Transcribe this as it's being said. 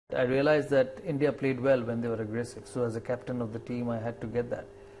I realized that India played well when they were aggressive. So as a captain of the team, I had to get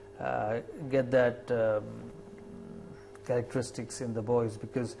that characteristics in the boys,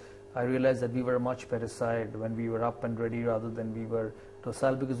 because I realized that we were a much better side when we were up and ready rather than we were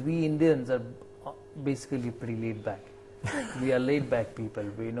docile, because we Indians are basically pretty laid back. We are laid back people.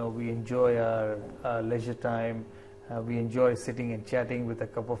 We enjoy our leisure time. We enjoy sitting and chatting with a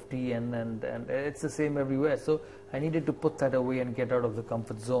cup of tea, and it's the same everywhere. So I needed to put that away and get out of the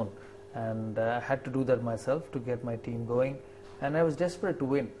comfort zone, and I had to do that myself to get my team going, and I was desperate to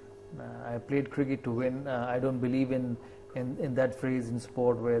win. I played cricket to win. I don't believe in that phrase in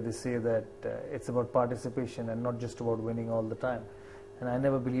sport where they say that it's about participation and not just about winning all the time. And I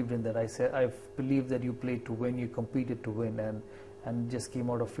never believed in that. I believe that you played to win, you competed to win, and just came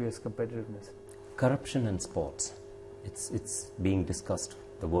out of fierce competitiveness. Corruption in sports, it's being discussed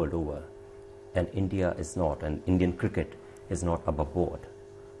the world over, and India is not, and Indian cricket is not above board,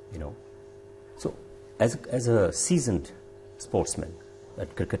 So, as a seasoned sportsman, a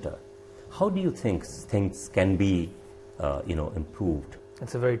cricketer, how do you think things can be, improved?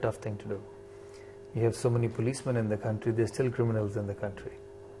 It's a very tough thing to do. You have so many policemen in the country, there's still criminals in the country.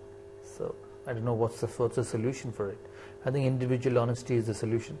 So I don't know what's the solution for it. I think individual honesty is the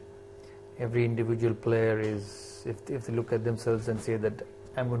solution. Every individual player is, if they look at themselves and say that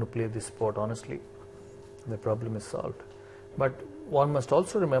I'm going to play this sport honestly, the problem is solved. But one must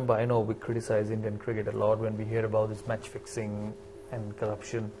also remember, I know we criticize Indian cricket a lot when we hear about this match fixing and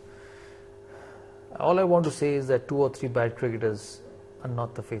corruption. All I want to say is that 2 or 3 bad cricketers are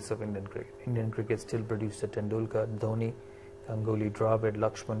not the face of Indian cricket. Indian cricket still produced a Tendulkar, Dhoni, Ganguly, Dravid,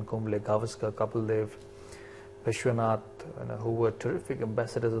 Lakshman, Kumble, Gavaskar, Kapil Dev, Vishwanath, who were terrific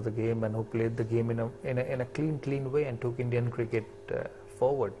ambassadors of the game and who played the game in a clean way and took Indian cricket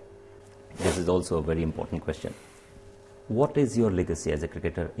forward. This is also a very important question. What is your legacy as a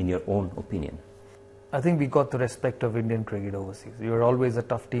cricketer in your own opinion? I think we got the respect of Indian cricket overseas. We were always a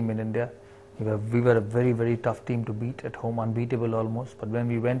tough team in India. We were a very, very tough team to beat at home, unbeatable almost. But when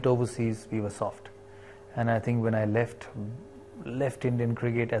we went overseas, we were soft. And I think when I left Indian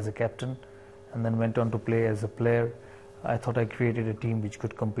cricket as a captain and then went on to play as a player, I thought I created a team which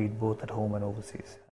could compete both at home and overseas.